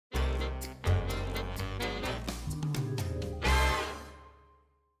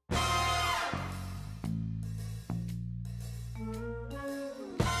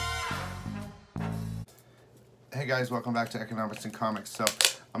Hey guys, welcome back to Economics and Comics. So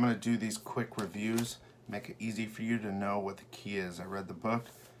I'm going to do these quick reviews, make it easy for you to know what the key is. I read the book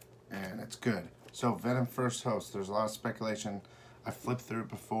and it's good. So Venom First Host, there's a lot of speculation. I flipped through it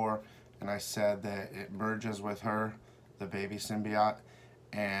before and I said that it merges with her, the baby symbiote,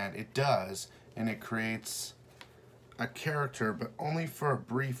 and it does, and it creates a character, but only for a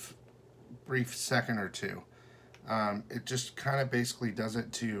brief second or two. It just kind of basically does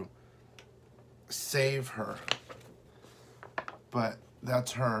it to save her, but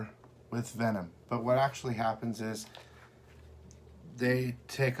that's her with Venom. But what actually happens is they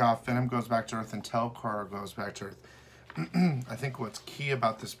take off, Venom goes back to Earth and Telcar goes back to Earth. I think what's key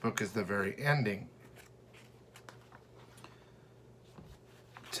about this book is the very ending.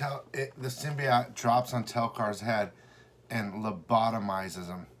 The symbiote drops on Telcar's head and lobotomizes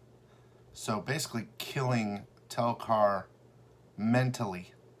him, so basically killing Telcar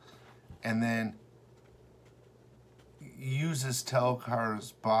mentally, and then uses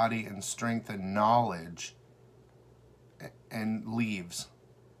Telcar's body and strength and knowledge and leaves.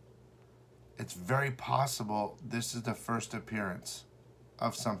 It's very possible this is the first appearance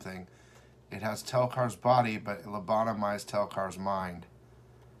of something. It has Telcar's body, but it lobotomized Telcar's mind.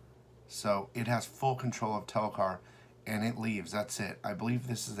 So it has full control of Telcar, and it leaves. That's it. I believe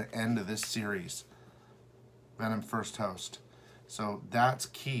this is the end of this series, Venom First Host. So that's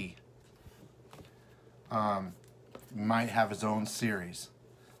key. Might have his own series.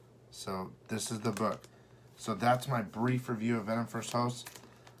 So this is the book. So that's my brief review of Venom First Host.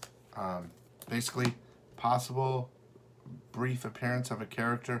 Basically, possible brief appearance of a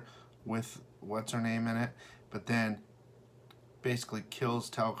character with what's her name in it, but then basically kills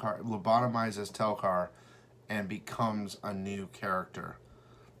Telcar, lobotomizes Telcar, and becomes a new character.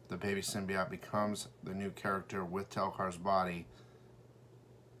 The baby symbiote becomes the new character with Telcar's body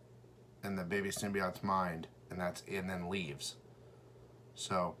and the baby symbiote's mind, and then leaves.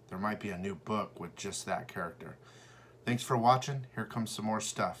 So there might be a new book with just that character. Thanks for watching. Here comes some more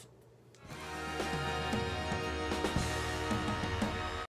stuff.